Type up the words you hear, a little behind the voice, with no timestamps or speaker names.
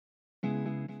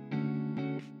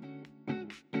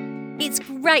It's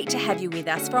great to have you with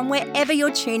us from wherever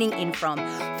you're tuning in from.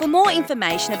 For more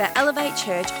information about Elevate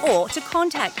Church or to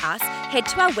contact us, head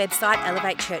to our website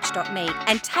elevatechurch.me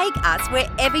and take us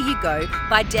wherever you go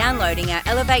by downloading our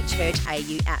Elevate Church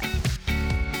AU app.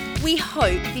 We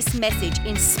hope this message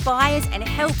inspires and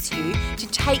helps you to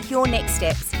take your next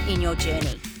steps in your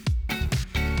journey.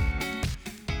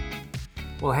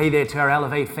 Well, hey there to our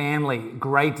Elevate family.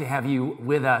 Great to have you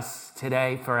with us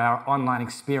today for our online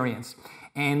experience.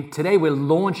 And today we're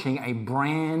launching a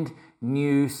brand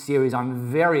new series.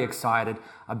 I'm very excited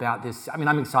about this.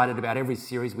 I'm excited about every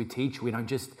series we teach. We don't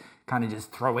just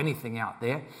throw anything out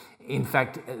there. In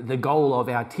fact, the goal of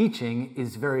our teaching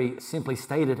is very simply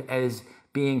stated as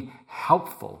being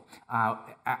helpful.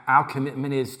 Our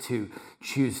commitment is to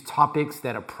choose topics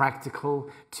that are practical,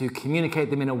 to communicate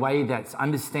them in a way that's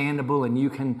understandable and you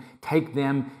can take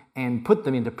them and put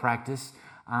them into practice.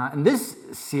 And this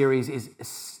series is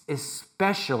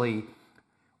especially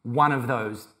one of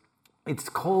those. It's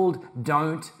called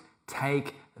Don't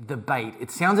Take the Bait. It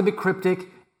sounds a bit cryptic.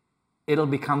 It'll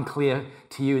become clear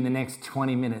to you in the next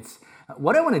 20 minutes.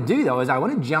 What I want to do though is I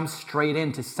want to jump straight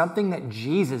into something that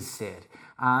Jesus said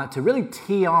to really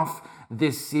tee off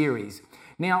this series.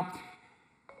 Now,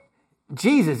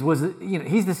 Jesus was,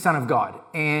 he's the Son of God.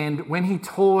 And when he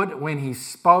taught, when he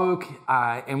spoke,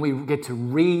 and we get to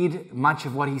read much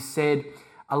of what he said,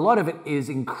 a lot of it is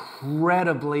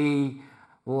incredibly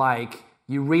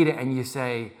you read it and you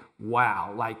say,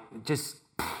 wow,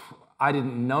 I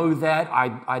didn't know that.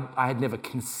 I had never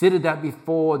considered that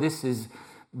before. This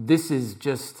is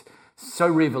just so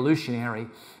revolutionary.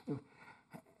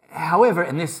 However,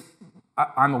 and this,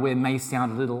 I'm aware, may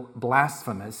sound a little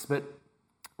blasphemous, but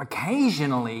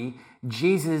occasionally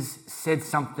Jesus said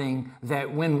something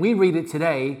that when we read it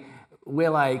today, we're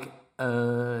like,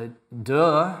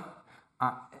 duh.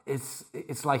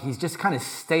 It's like he's just kind of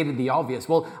stated the obvious.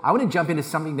 Well, I want to jump into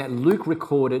something that Luke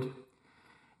recorded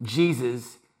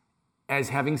Jesus as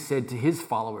having said to his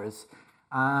followers.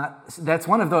 That's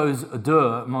one of those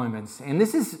duh moments. And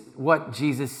this is what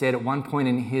Jesus said at one point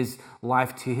in his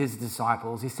life to his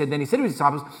disciples. He said to his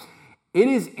disciples, "It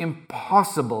is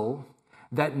impossible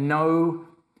that no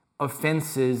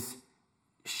offenses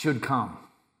should come."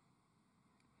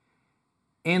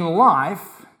 In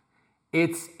life,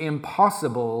 it's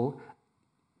impossible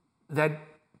that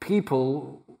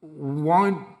people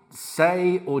won't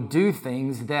say or do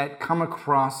things that come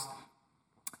across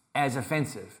as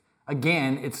offensive.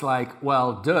 Again, it's like,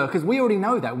 well, duh, because we already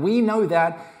know that. We know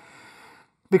that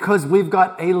because we've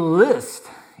got a list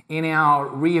in our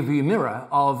rearview mirror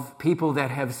of people that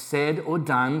have said or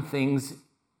done things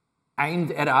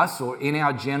aimed at us or in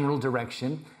our general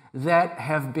direction that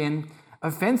have been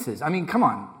offenses. Come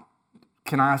on.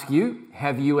 Can I ask you,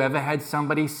 have you ever had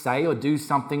somebody say or do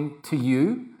something to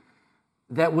you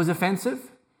that was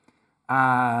offensive?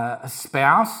 A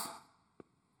spouse?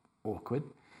 Awkward.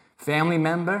 Family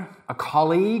member? A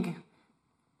colleague?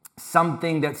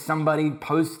 Something that somebody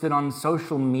posted on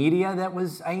social media that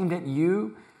was aimed at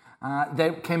you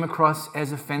that came across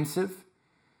as offensive?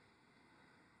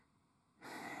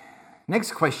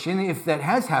 Next question, if that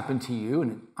has happened to you,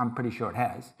 and I'm pretty sure it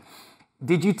has,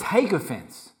 did you take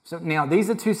offense? So now these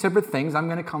are two separate things. I'm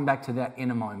going to come back to that in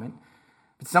a moment.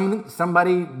 But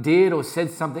somebody did or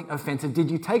said something offensive. Did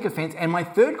you take offense? And my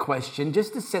third question,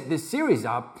 just to set this series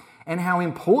up and how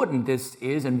important this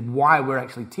is and why we're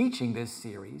actually teaching this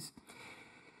series,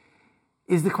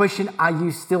 is the question, are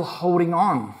you still holding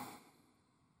on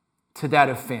to that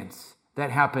offense that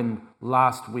happened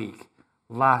last week,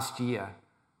 last year,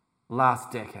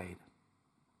 last decade?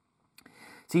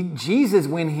 See, Jesus,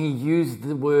 when he used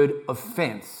the word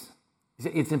offense,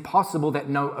 it's impossible that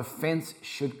no offense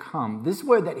should come. This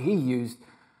word that he used,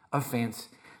 offense,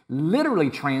 literally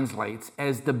translates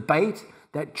as the bait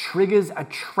that triggers a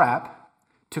trap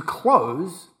to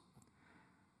close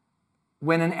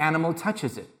when an animal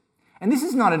touches it. And this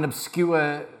is not an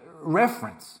obscure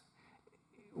reference.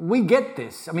 We get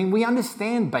this. We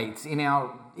understand baits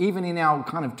even in our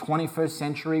kind of 21st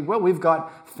century. Well, we've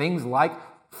got things like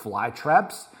fly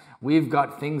traps. We've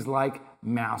got things like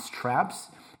mouse traps.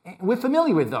 We're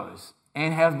familiar with those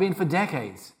and have been for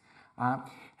decades.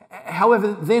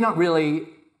 However, they're not really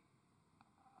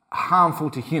harmful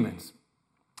to humans,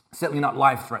 certainly not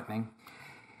life-threatening.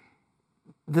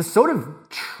 The sort of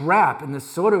trap and the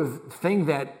sort of thing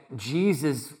that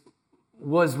Jesus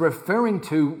was referring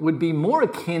to would be more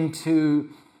akin to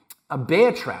a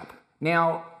bear trap.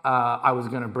 Now, I was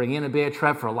going to bring in a bear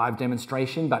trap for a live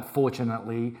demonstration, but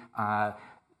fortunately,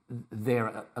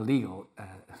 they're illegal.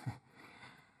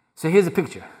 So here's a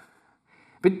picture.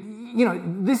 But,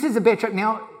 this is a bear trap.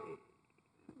 Now,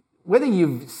 whether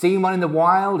you've seen one in the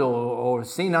wild or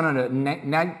seen one on a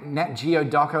Nat Geo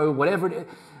doco, whatever it is,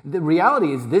 the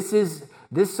reality is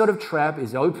this sort of trap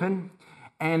is open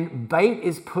and bait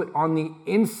is put on the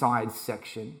inside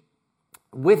section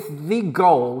with the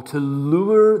goal to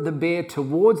lure the bear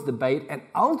towards the bait and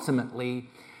ultimately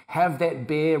have that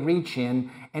bear reach in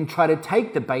and try to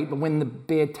take the bait. But when the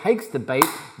bear takes the bait,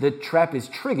 the trap is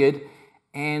triggered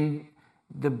and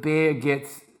the bear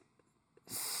gets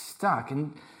stuck.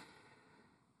 And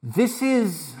this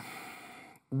is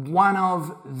one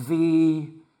of the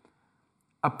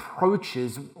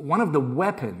approaches, one of the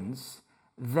weapons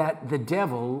that the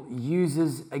devil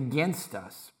uses against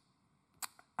us.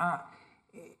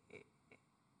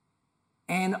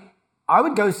 And I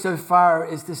would go so far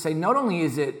as to say not only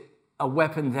is it a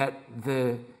weapon that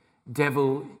the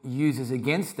devil uses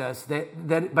against us,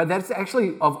 but that's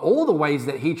actually, of all the ways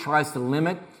that he tries to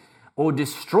limit or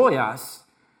destroy us,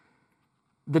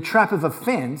 the trap of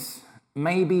offense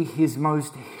may be his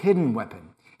most hidden weapon,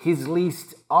 his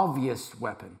least obvious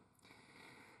weapon.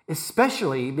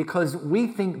 Especially because we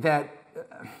think that,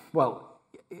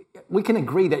 we can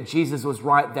agree that Jesus was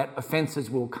right, that offenses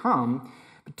will come.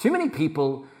 But too many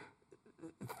people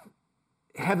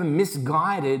have a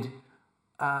misguided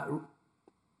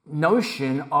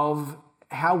notion of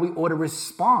how we ought to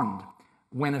respond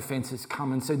when offenses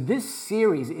come. And so this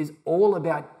series is all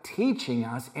about teaching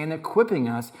us and equipping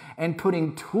us and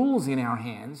putting tools in our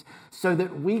hands so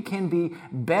that we can be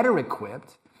better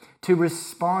equipped to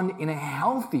respond in a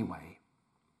healthy way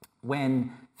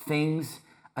when things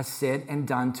are said and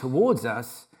done towards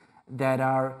us that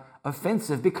are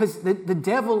offensive. Because the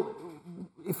devil,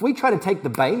 if we try to take the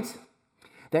bait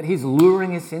that he's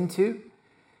luring us into,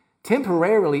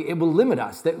 temporarily it will limit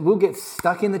us, that we'll get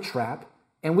stuck in the trap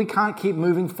and we can't keep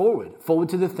moving forward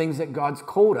to the things that God's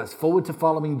called us, forward to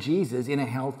following Jesus in a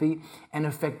healthy and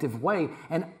effective way.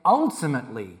 And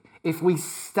ultimately, if we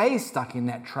stay stuck in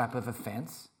that trap of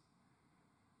offense,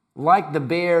 like the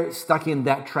bear stuck in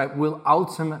that trap,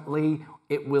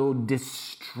 it will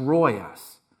destroy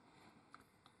us.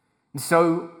 And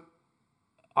so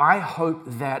I hope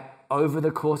that over the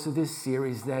course of this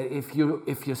series, that if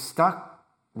you're stuck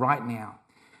right now,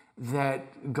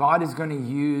 that God is going to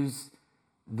use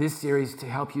this series to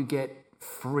help you get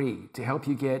free, to help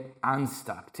you get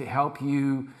unstuck, to help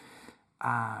you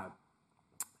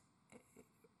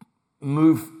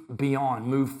move beyond,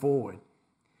 move forward.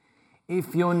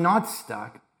 If you're not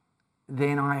stuck,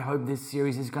 then I hope this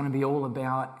series is going to be all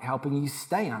about helping you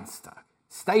stay unstuck,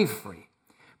 stay free,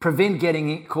 prevent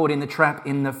getting caught in the trap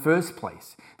in the first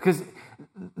place. Because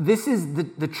this is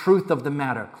the truth of the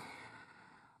matter.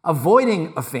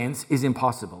 Avoiding offense is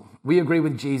impossible. We agree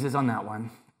with Jesus on that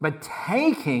one. But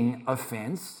taking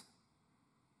offense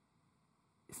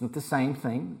is not the same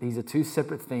thing. These are two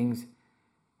separate things.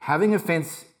 Having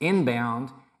offense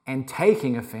inbound and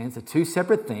taking offense are two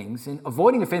separate things. And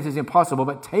avoiding offense is impossible,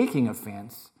 but taking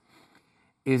offense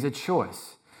is a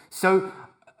choice. So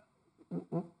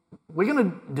we're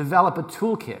going to develop a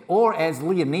toolkit, or as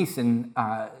Liam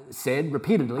Neeson said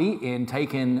repeatedly in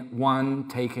Taken 1,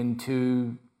 Taken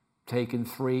 2, Taken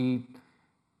 3,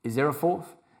 is there a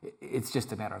fourth? It's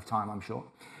just a matter of time, I'm sure.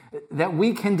 That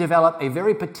we can develop a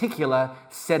very particular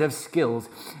set of skills.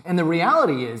 And the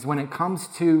reality is, when it comes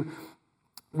to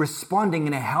responding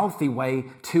in a healthy way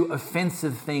to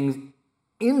offensive things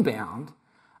inbound,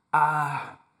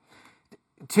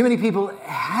 too many people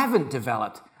haven't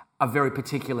developed a very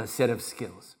particular set of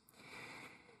skills.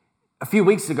 A few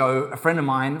weeks ago, a friend of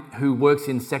mine who works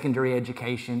in secondary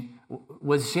education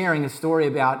was sharing a story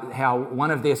about how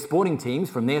one of their sporting teams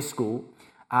from their school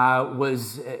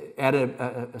was at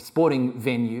a sporting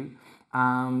venue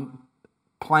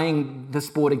playing the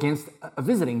sport against a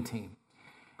visiting team.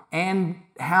 And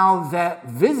how that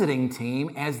visiting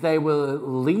team, as they were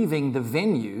leaving the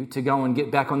venue to go and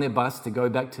get back on their bus to go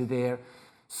back to their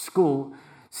school,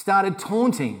 started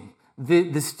taunting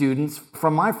the students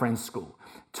from my friend's school,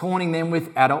 taunting them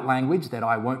with adult language that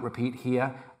I won't repeat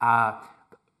here,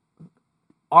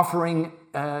 offering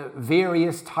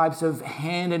various types of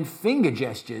hand and finger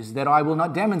gestures that I will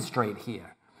not demonstrate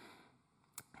here.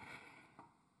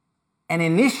 And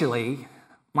initially,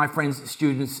 my friend's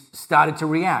students started to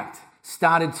react,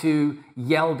 started to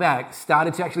yell back,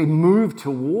 started to actually move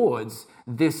towards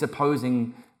this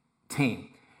opposing team.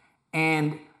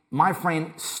 And my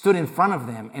friend stood in front of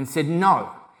them and said,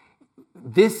 "No,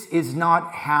 this is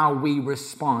not how we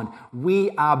respond.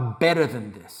 We are better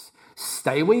than this.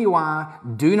 Stay where you are.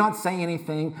 Do not say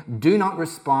anything. Do not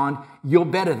respond. You're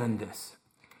better than this."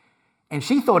 And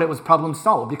she thought it was problem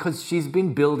solved because she's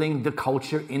been building the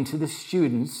culture into the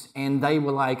students, and they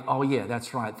were like, oh yeah,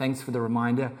 that's right. Thanks for the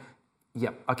reminder.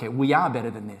 Yep, okay, we are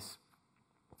better than this.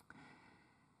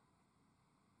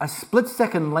 A split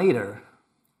second later,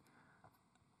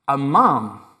 a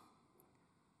mum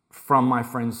from my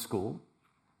friend's school,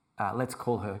 let's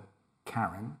call her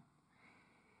Karen,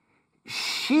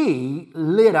 she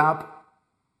lit up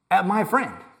at my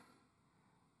friend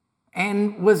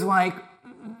and was like,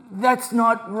 that's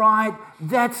not right,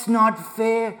 that's not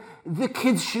fair, the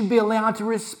kids should be allowed to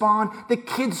respond, the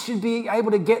kids should be able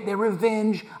to get their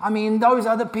revenge, I mean, those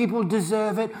other people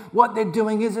deserve it, what they're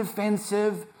doing is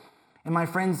offensive. And my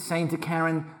friend's saying to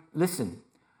Karen, listen,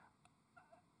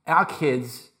 our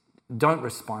kids don't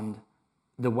respond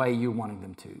the way you wanted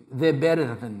them to. They're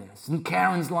better than this. And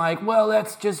Karen's like, well,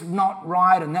 that's just not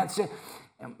right, and that's it.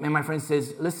 And my friend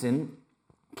says, listen,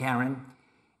 Karen,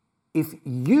 if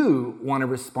you want to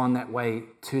respond that way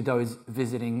to those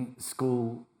visiting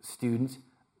school students,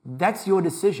 that's your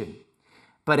decision.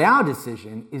 But our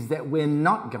decision is that we're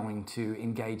not going to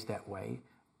engage that way.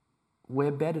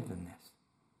 We're better than this.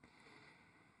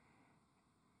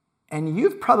 And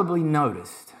you've probably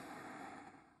noticed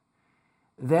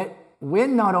that we're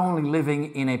not only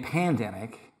living in a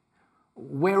pandemic,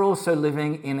 we're also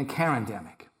living in a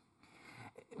Karendemic.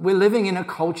 We're living in a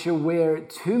culture where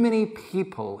too many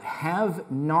people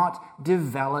have not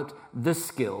developed the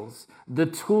skills, the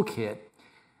toolkit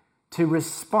to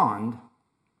respond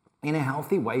in a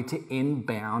healthy way to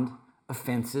inbound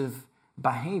offensive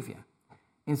behavior.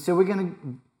 And so we're going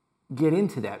to get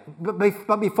into that.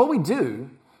 But before we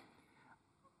do,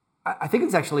 I think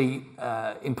it's actually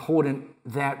important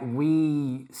that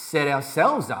we set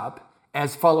ourselves up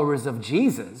as followers of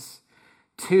Jesus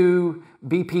to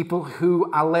be people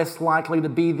who are less likely to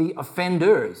be the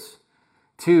offenders,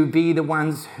 to be the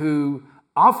ones who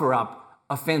offer up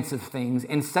offensive things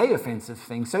and say offensive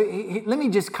things. So let me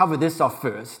just cover this off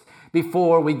first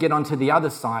before we get onto the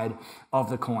other side of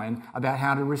the coin about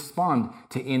how to respond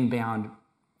to inbound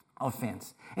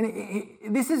offense.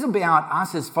 This is about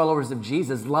us as followers of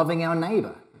Jesus loving our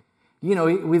neighbor. You know,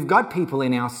 we've got people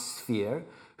in our sphere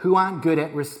who aren't good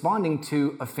at responding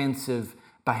to offensive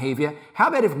behavior. How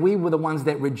about if we were the ones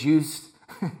that reduced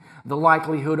the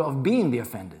likelihood of being the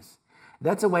offenders?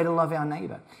 That's a way to love our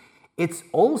neighbor. It's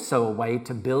also a way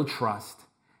to build trust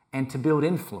and to build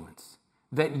influence.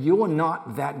 That you're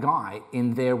not that guy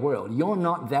in their world. You're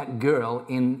not that girl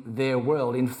in their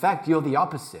world. In fact, you're the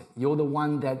opposite. You're the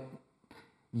one that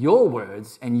your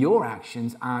words and your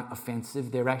actions aren't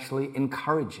offensive. They're actually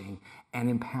encouraging and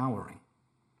empowering.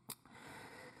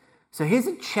 So here's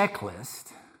a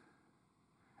checklist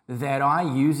that I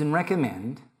use and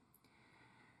recommend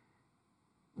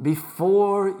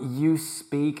before you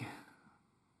speak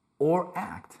or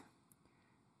act.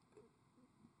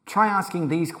 Try asking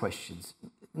these questions.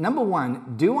 Number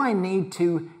one, do I need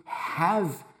to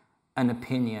have an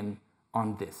opinion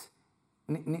on this?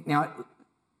 Now,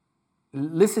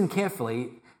 listen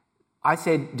carefully. I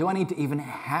said, do I need to even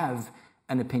have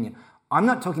an opinion? I'm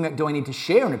not talking about do I need to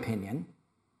share an opinion,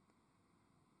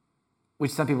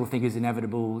 which some people think is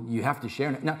inevitable. You have to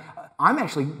share it. No, I'm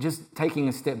actually just taking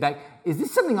a step back. Is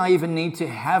this something I even need to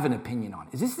have an opinion on?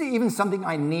 Is this even something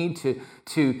I need to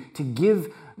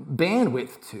give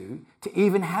bandwidth to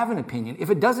even have an opinion?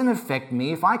 If it doesn't affect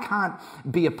me, if I can't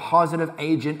be a positive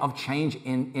agent of change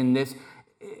in this,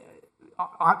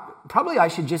 I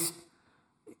should just,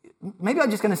 maybe I'm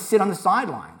just going to sit on the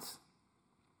sidelines.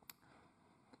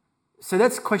 So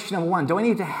that's question number one. Do I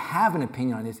need to have an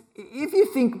opinion on this? If you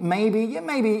think maybe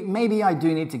I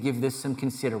do need to give this some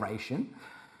consideration.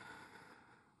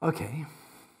 Okay.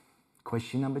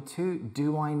 Question number two,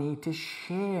 do I need to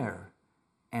share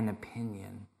an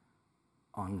opinion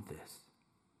on this?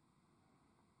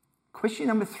 Question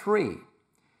number three,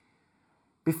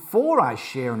 before I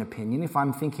share an opinion, if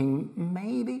I'm thinking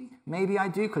maybe I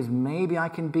do, because maybe I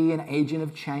can be an agent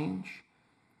of change,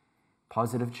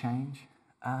 positive change,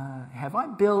 have I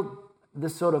built the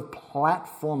sort of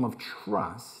platform of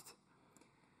trust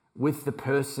with the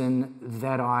person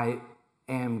that I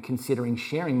am considering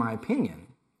sharing my opinion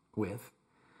with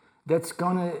that's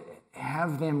going to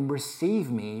have them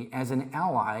receive me as an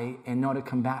ally and not a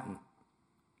combatant?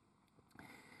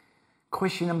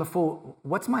 Question number four,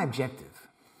 what's my objective?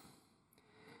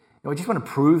 Do I just want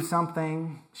to prove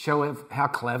something, show how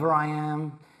clever I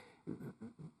am,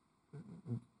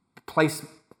 place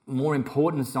more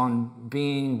importance on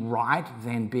being right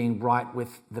than being right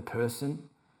with the person?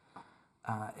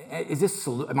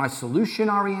 Am I solution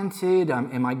oriented?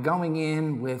 Am I going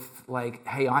in with like,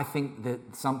 hey, I think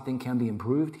that something can be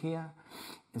improved here,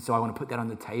 and so I want to put that on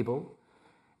the table?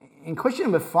 in question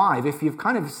number 5, if you've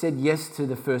kind of said yes to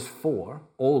the first 4,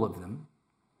 all of them,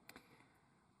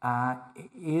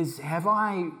 is have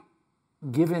I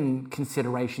given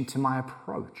consideration to my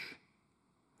approach?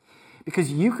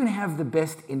 Because you can have the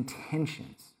best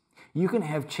intentions. You can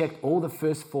have checked all the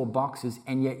first 4 boxes,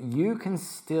 and yet you can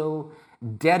still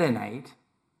detonate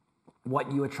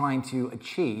what you are trying to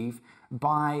achieve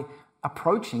by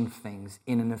approaching things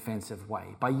in an offensive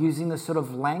way, by using the sort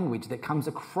of language that comes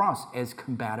across as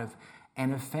combative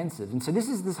and offensive. And so this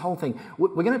is this whole thing.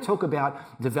 We're going to talk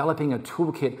about developing a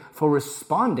toolkit for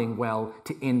responding well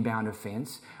to inbound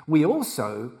offense. We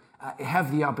also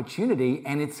have the opportunity,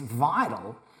 and it's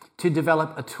vital, to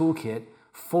develop a toolkit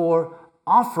for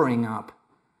offering up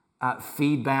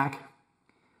feedback,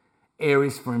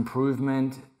 areas for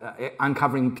improvement,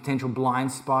 uncovering potential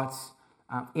blind spots,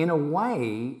 in a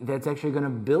way that's actually going to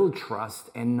build trust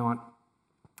and not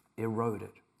erode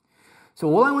it. So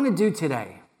all I want to do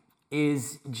today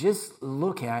is just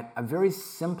look at a very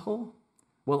simple,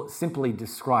 well, simply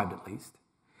described at least,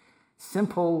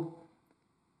 simple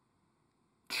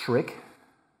trick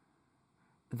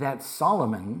that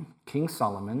Solomon, King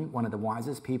Solomon, one of the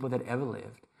wisest people that ever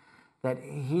lived, that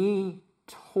he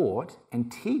taught and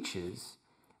teaches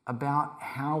about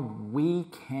how we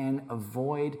can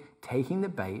avoid taking the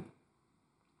bait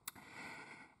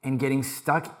and getting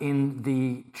stuck in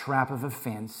the trap of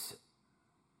offense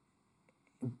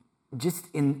just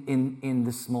in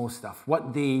the small stuff,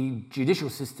 what the judicial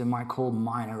system might call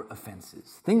minor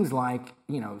offenses. Things like,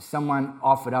 someone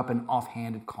offered up an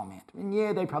offhanded comment, and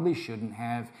yeah, they probably shouldn't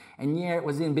have, and yeah, it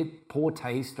was in a bit poor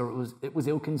taste, or it was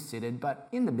ill-considered, but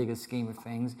in the bigger scheme of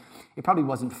things, it probably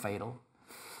wasn't fatal.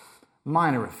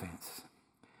 Minor offense.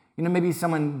 Maybe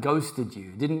someone ghosted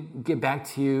you, didn't get back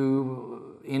to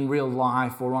you in real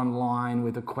life or online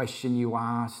with a question you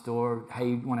asked, or,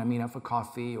 hey, want to meet up for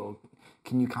coffee, or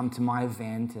can you come to my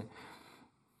event?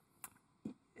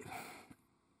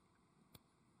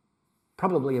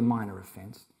 Probably a minor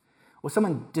offense. Or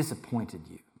someone disappointed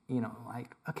you.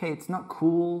 Okay, it's not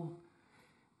cool.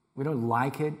 We don't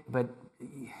like it, but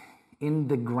in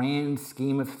the grand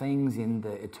scheme of things, in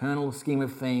the eternal scheme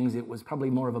of things, it was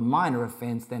probably more of a minor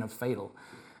offense than a fatal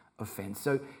offense.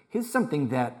 So here's something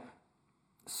that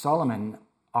Solomon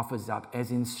offers up as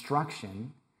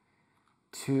instruction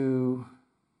to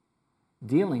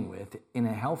dealing with, in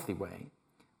a healthy way,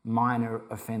 minor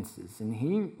offenses. And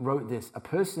he wrote this: a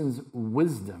person's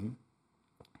wisdom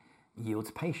yields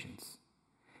patience.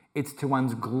 It's to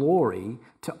one's glory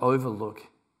to overlook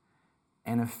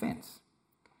an offense.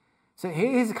 So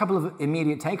here's a couple of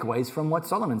immediate takeaways from what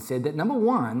Solomon said. That number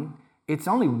 1, it's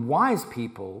only wise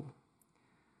people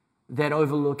that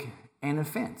overlook an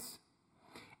offense.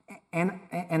 And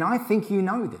I think you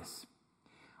know this.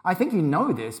 I think you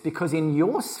know this because in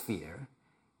your sphere,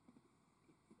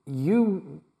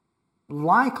 you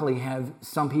likely have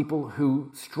some people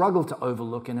who struggle to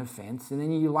overlook an offense, and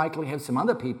then you likely have some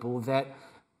other people that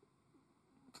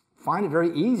find it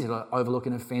very easy to overlook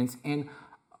an offense. And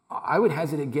I would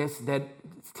hazard a guess that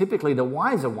it's typically the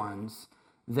wiser ones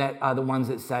that are the ones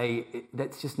that say,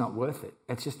 that's just not worth it.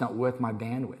 It's just not worth my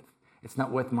bandwidth. It's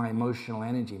not worth my emotional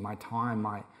energy, my time,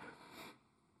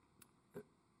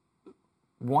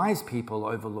 Wise people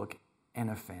overlook an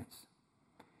offense.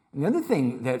 And the other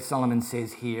thing that Solomon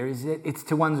says here is that it's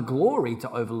to one's glory to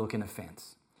overlook an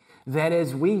offense. That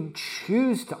as we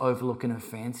choose to overlook an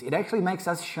offense, it actually makes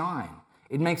us shine.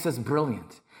 It makes us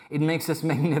brilliant. It makes us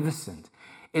magnificent.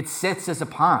 It sets us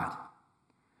apart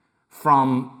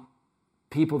from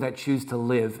people that choose to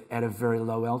live at a very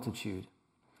low altitude.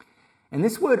 And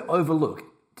this word overlook,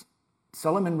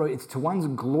 Solomon wrote, it's to one's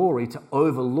glory to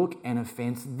overlook an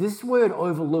offense. This word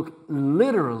overlook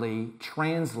literally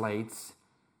translates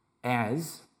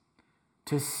as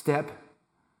to step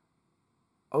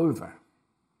over.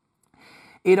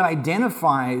 It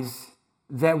identifies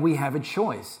that we have a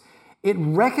choice. It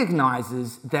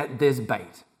recognizes that there's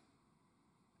bait,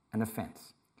 an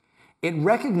offense. It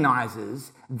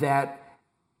recognizes that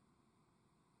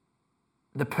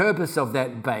the purpose of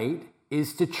that bait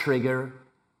is to trigger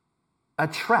a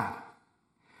trap.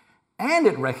 And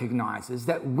it recognizes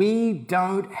that we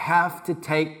don't have to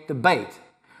take the bait.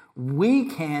 We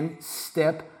can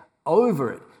step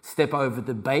over it. Step over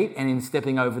the bait, and in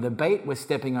stepping over the bait, we're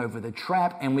stepping over the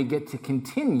trap, and we get to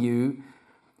continue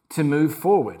to move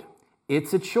forward.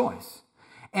 It's a choice.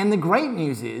 And the great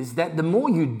news is that the more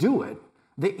you do it,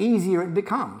 the easier it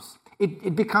becomes.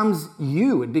 It becomes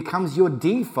you. It becomes your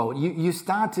default. You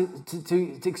start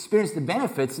to experience the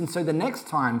benefits. And so the next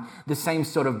time the same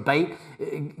sort of bait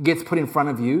gets put in front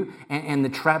of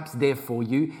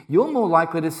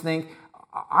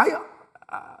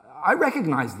I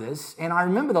recognize this, and I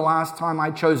remember the last time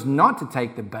I chose not to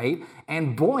take the bait,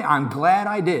 and boy, I'm glad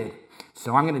I did.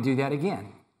 So I'm going to do that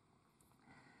again.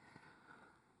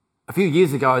 A few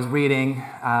years ago, I was reading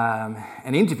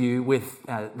an interview with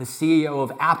the CEO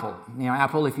of Apple. Now,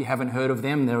 Apple, if you haven't heard of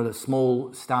them, they're a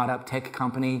small startup tech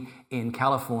company in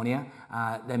California.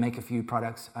 They make a few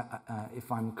products,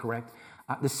 if I'm correct.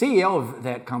 The CEO of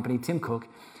that company, Tim Cook,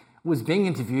 was being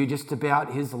interviewed just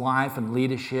about his life and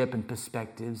leadership and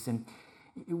perspectives. And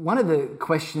one of the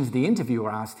questions the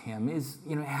interviewer asked him is,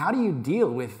 how do you deal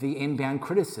with the inbound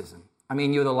criticism? I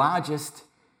mean, you're the largest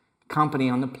company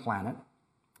on the planet.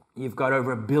 You've got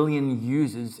over 1 billion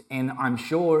users, and I'm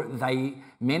sure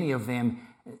many of them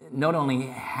not only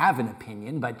have an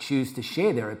opinion, but choose to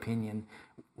share their opinion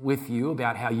with you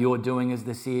about how you're doing as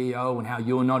the CEO and how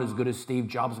you're not as good as Steve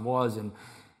Jobs was and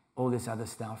all this other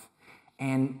stuff.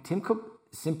 And Tim Cook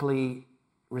simply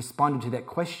responded to that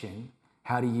question,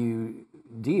 how do you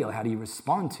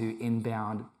respond to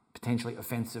inbound, potentially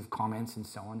offensive comments and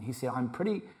so on? He said, I'm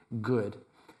pretty good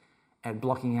at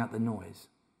blocking out the noise.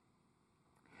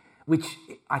 Which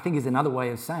I think is another way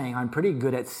of saying I'm pretty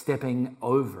good at stepping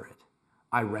over it.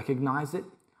 I recognize it.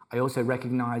 I also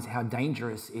recognize how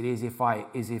dangerous it is if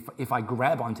I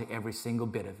grab onto every single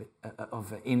bit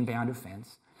of inbound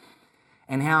offense,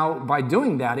 and how by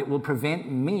doing that it will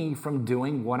prevent me from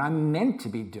doing what I'm meant to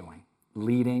be doing,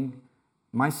 leading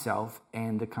myself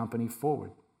and the company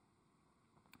forward.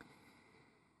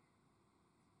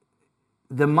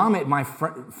 The mum at my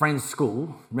friend's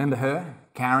school, remember her,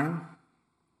 Karen?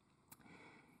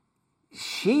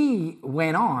 She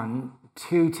went on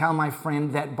to tell my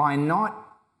friend that by not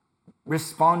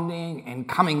responding and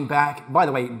coming back, by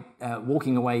the way,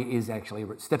 walking away is actually,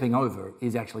 stepping over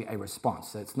is actually a response.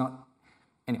 So it's not,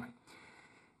 anyway.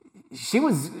 She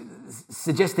was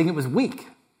suggesting it was weak.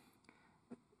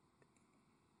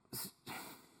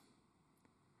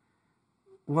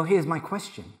 Well, here's my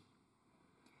question.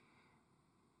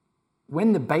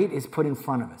 When the bait is put in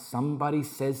front of us, somebody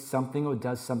says something or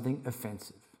does something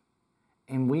offensive,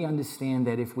 and we understand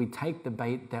that if we take the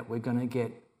bait that we're going to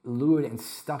get lured and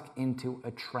stuck into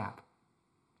a trap.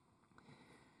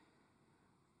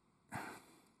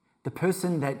 The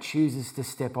person that chooses to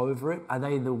step over it, are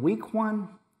they the weak one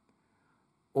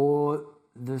or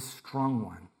the strong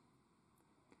one?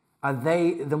 Are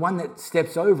they the one that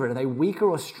steps over it? Are they weaker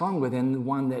or stronger than the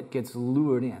one that gets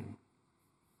lured in?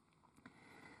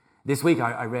 This week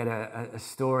I read a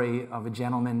story of a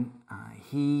gentleman.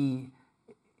 He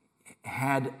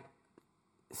had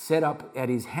set up at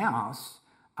his house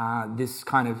this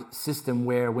kind of system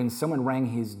where when someone rang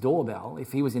his doorbell,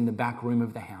 if he was in the back room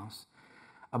of the house,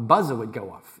 a buzzer would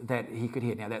go off that he could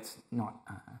hear. Now, that's not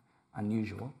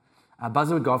unusual. A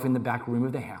buzzer would go off in the back room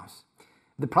of the house.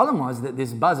 The problem was that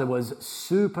this buzzer was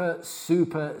super,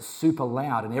 super, super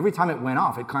loud, and every time it went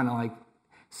off, it kind of like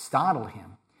startled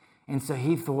him. And so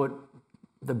he thought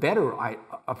the better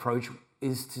approach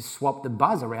is to swap the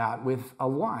buzzer out with a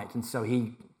light. And so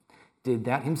he did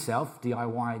that himself,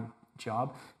 DIY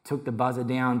job, took the buzzer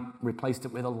down, replaced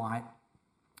it with a light.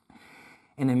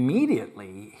 And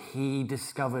immediately he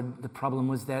discovered the problem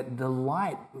was that the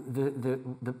light,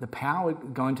 the power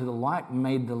going to the light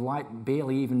made the light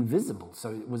barely even visible. So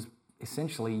it was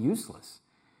essentially useless.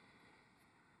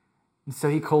 And so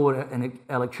he called an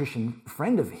electrician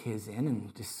friend of his in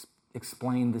and just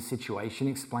explained the situation,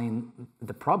 explained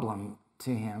the problem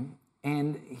to him.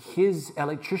 And his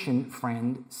electrician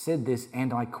friend said this,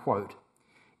 and I quote,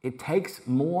 "It takes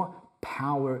more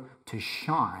power to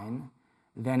shine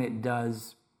than it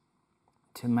does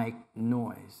to make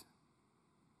noise."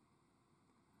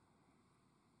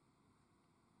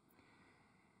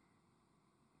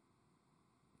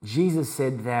 Jesus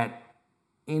said that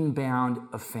inbound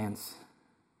offense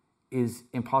is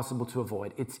impossible to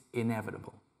avoid. It's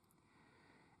inevitable.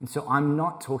 And so I'm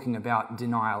not talking about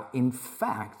denial. In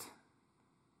fact,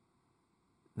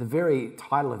 the very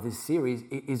title of this series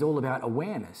is all about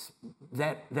awareness,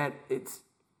 that it's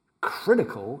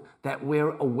critical that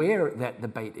we're aware that the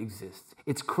bait exists.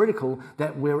 It's critical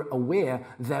that we're aware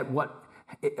that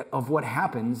of what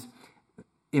happens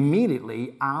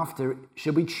immediately after,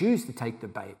 should we choose to take the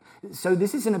bait. So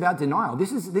this isn't about denial.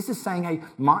 This is saying, hey,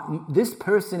 this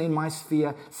person in my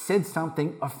sphere said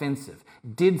something offensive,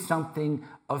 did something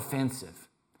offensive.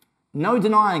 No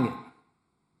denying it.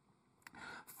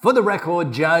 For the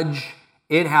record, judge,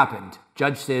 it happened.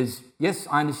 Judge says, yes,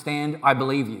 I understand, I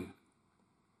believe you.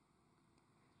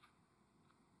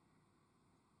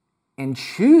 And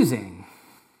choosing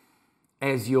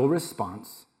as your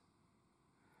response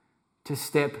to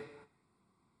step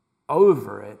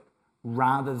over it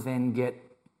rather than get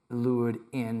lured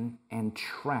in and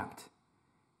trapped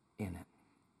in it.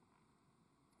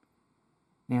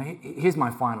 Now, here's my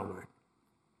final word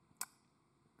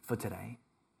for today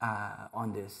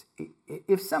on this.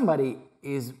 If somebody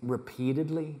is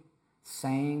repeatedly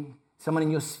saying, someone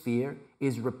in your sphere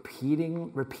is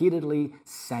repeatedly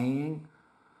saying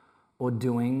or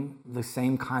doing the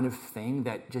same kind of thing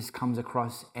that just comes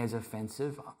across as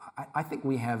offensive, I think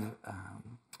we have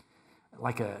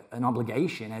an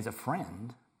obligation as a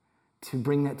friend to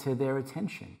bring that to their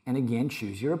attention. And again,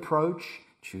 choose your approach,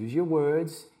 choose your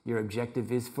words. Your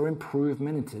objective is for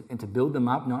improvement and to build them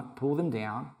up, not pull them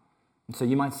down. And so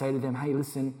you might say to them, hey,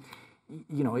 listen,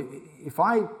 if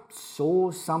I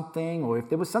saw something or if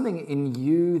there was something in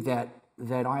you that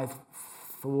I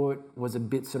thought was a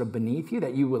bit sort of beneath you,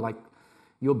 that you were like,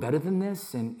 you're better than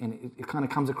this, and it kind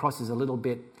of comes across as a little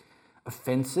bit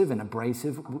offensive and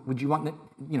abrasive, would you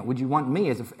want me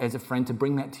as a friend to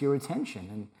bring that to your attention?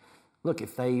 And look,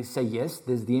 if they say yes,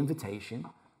 there's the invitation.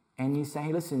 And you say,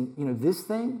 hey, listen, this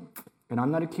thing, and I'm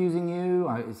not accusing you,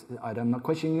 I'm not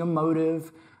questioning your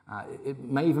motive, it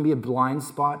may even be a blind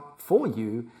spot for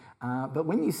you, but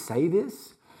when you say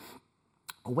this,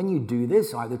 or when you do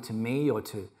this, either to me or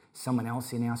to someone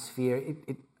else in our sphere,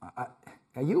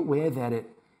 are you aware that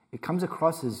it comes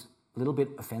across as a little bit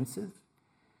offensive?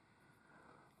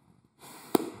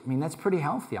 I mean, that's pretty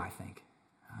healthy, I think.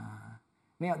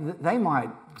 Now, they might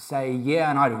say,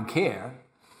 yeah, and I don't care.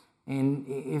 And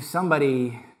if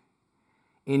somebody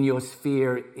in your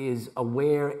sphere is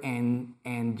aware and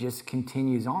just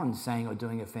continues on saying or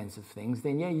doing offensive things,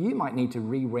 then yeah, you might need to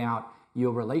reroute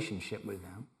your relationship with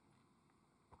them,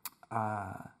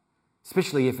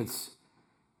 especially if it's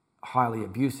highly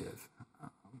abusive.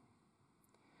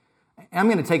 I'm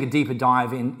going to take a deeper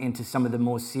dive into some of the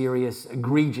more serious,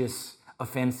 egregious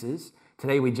offenses.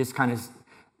 Today we just kind of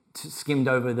skimmed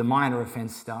over the minor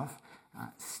offense stuff.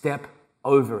 Step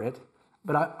over it.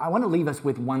 But I want to leave us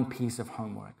with one piece of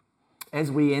homework.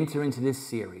 As we enter into this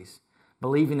series,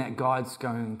 believing that God's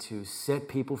going to set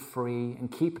people free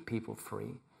and keep people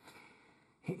free,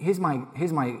 here's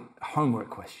my homework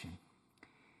question.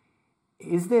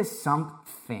 Is there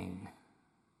something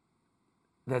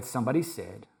that somebody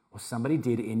said or somebody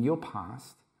did in your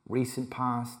past, recent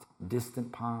past,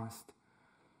 distant past,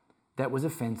 that was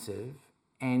offensive,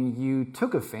 and you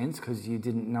took offense because you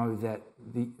didn't know that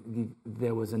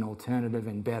there was an alternative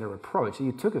and better approach?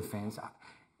 You took offense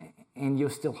and you're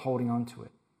still holding on to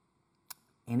it.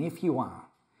 And if you are,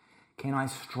 can I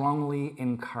strongly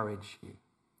encourage you,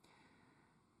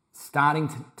 starting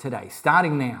today,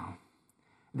 starting now,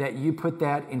 that you put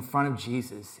that in front of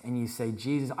Jesus and you say,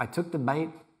 Jesus, I took the bait,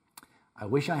 I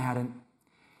wish I hadn't,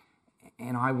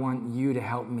 and I want you to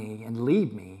help me and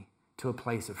lead me to a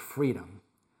place of freedom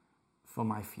for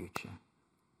my future.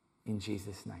 In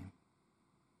Jesus' name.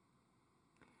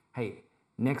 Hey,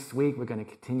 next week we're going to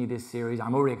continue this series.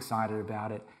 I'm already excited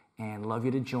about it and love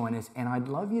you to join us. And I'd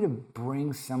love you to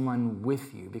bring someone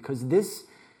with you, because this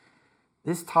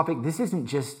topic, this isn't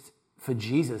just for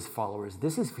Jesus followers.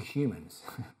 This is for humans.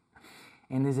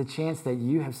 And there's a chance that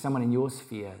you have someone in your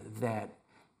sphere that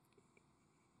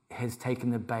has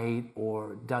taken the bait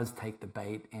or does take the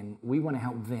bait, and we want to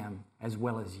help them as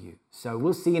well as you. So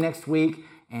we'll see you next week,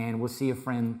 and we'll see a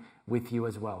friend with you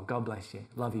as well. God bless you.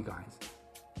 Love you guys.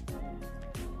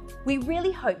 We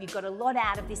really hope you got a lot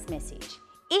out of this message.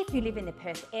 If you live in the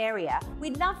Perth area,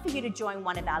 we'd love for you to join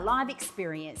one of our live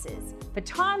experiences. For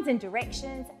times and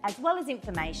directions, as well as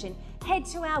information, head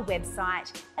to our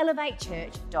website,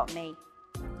 elevatechurch.me.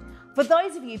 For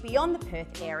those of you beyond the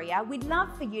Perth area, we'd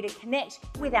love for you to connect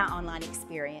with our online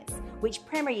experience, which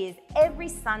premieres every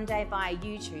Sunday via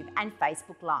YouTube and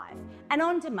Facebook Live, and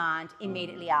on demand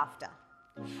immediately after.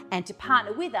 And to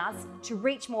partner with us to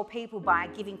reach more people by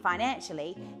giving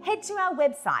financially, head to our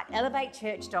website,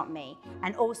 elevatechurch.me,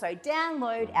 and also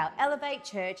download our Elevate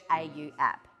Church AU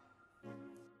app.